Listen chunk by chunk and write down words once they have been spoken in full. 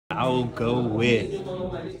I'll go with,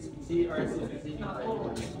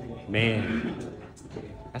 man,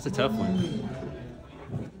 that's a tough one.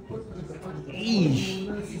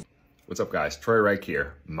 Eesh. What's up, guys? Troy Rike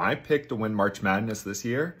here. My pick to win March Madness this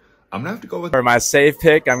year, I'm gonna have to go with. For my safe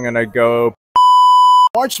pick, I'm gonna go.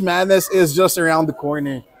 March Madness is just around the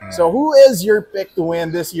corner. So who is your pick to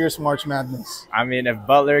win this year's March Madness? I mean, if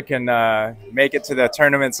Butler can make it to the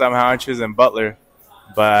tournament somehow, I'm choosing Butler.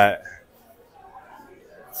 But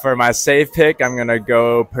for my safe pick, I'm gonna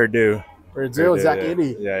go Purdue. Purdue, Zach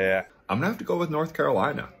Edey. Yeah. I'm gonna have to go with North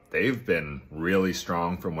Carolina. They've been really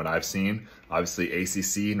strong from what I've seen. Obviously,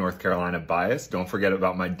 ACC, North Carolina bias. Don't forget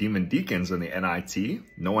about my Demon Deacons in the NIT.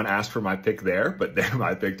 No one asked for my pick there, but they're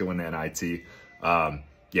my pick to win the NIT.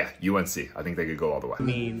 Yeah, UNC. I think they could go all the way. I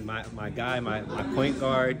mean, my point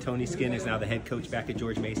guard, Tony Skinn, is now the head coach back at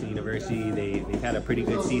George Mason University. They've had a pretty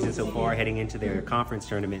good season so far heading into their conference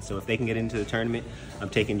tournament. So if they can get into the tournament, I'm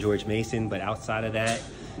taking George Mason. But outside of that,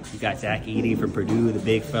 you got Zach Edey from Purdue, the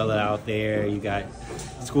big fella out there. You got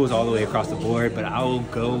schools all the way across the board. But I'll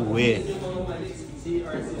go with,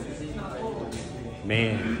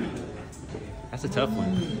 man, that's a tough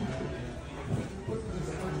one.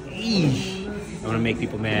 Eesh. I want to make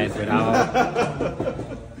people mad, but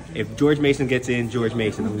if George Mason gets in, George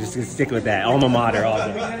Mason. I'm just going to stick with that. Alma mater all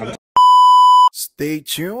day. Stay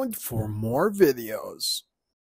tuned for more videos.